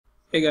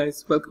Hey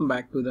guys, welcome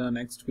back to the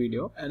next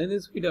video, and in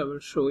this video I will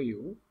show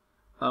you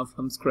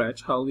from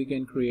scratch how we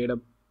can create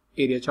a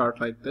area chart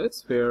like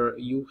this, where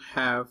you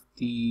have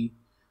the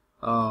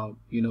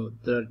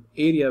the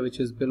area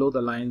which is below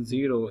the line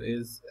 0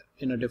 is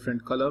in a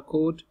different color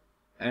code,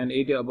 and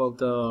area above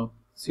the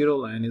 0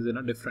 line is in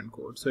a different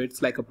code. So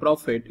it's like a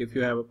profit. If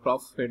you have a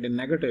profit in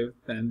negative,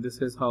 then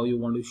this is how you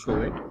want to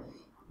show it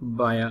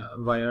via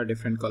a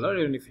different color,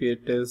 and if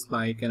it is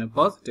like in a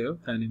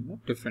positive, then in a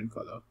different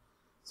color.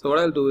 So what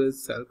I'll do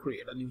is I'll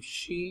create a new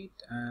sheet,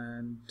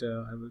 and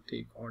I will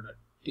take order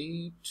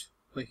date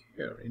over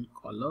here in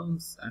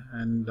columns,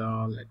 and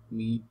let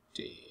me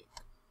take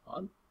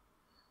on.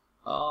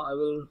 I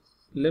will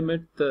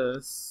limit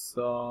this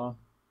to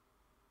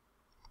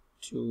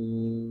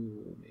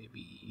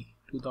maybe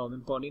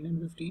 2014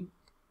 and 15.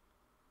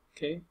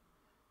 Okay,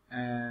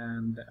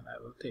 and then I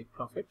will take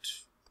profit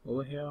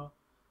over here,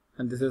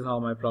 and this is how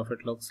my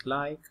profit looks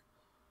like.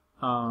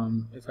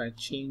 If I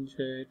change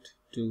it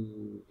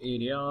to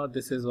area,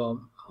 this is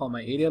how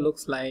my area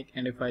looks like,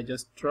 and if I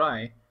just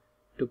try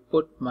to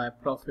put my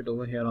profit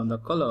over here on the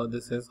color,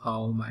 this is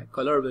how my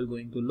color will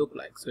going to look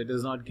like. So it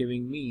is not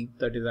giving me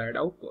the desired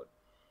output.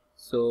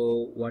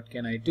 So what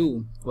can I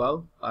do?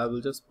 Well, I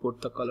will just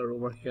put the color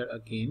over here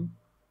again,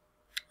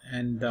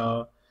 and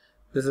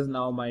this is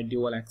now my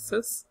dual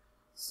axis.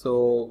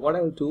 So what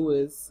I'll do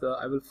is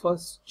I will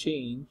first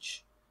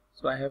change.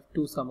 So I have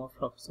two sum of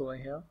profits over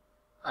here.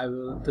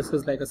 This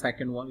is like a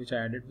second one which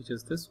I added, which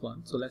is this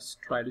one. So let's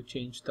try to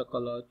change the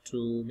color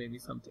to maybe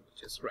something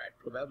which is red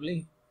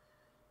probably.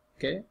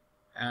 Okay,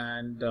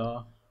 and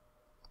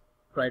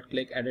right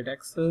click, edit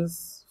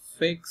axis,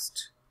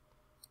 fixed,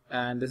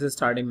 and this is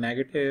starting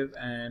negative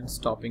and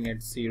stopping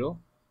at 0.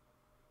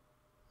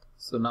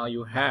 So now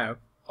you have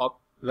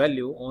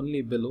value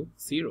only below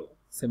 0.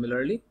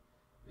 Similarly,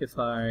 if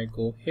I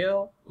go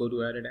here, go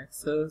to edit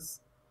axis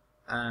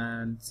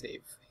and say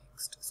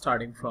fixed,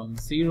 starting from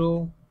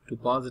 0 to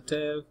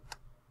positive,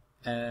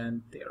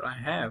 and there I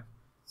have.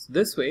 So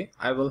this way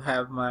I will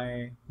have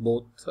my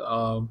both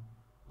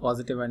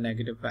positive and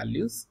negative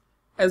values,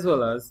 as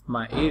well as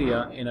my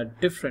area in a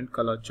different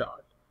color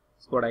chart.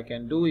 So what I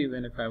can do,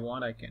 even if I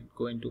want, I can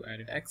go into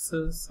edit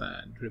axis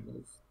and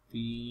remove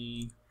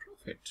the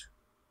profit.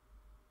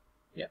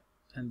 Yeah,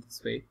 and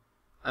this way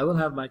I will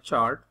have my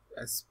chart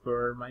as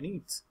per my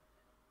needs.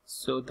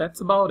 So that's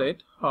about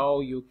it, how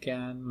you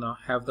can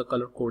have the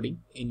color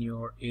coding in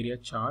your area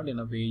chart in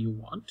a way you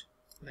want,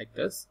 like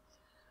this.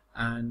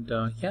 And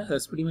yeah,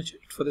 that's pretty much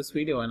it for this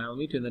video, and I'll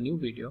meet you in the new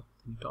video,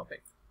 new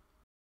topic.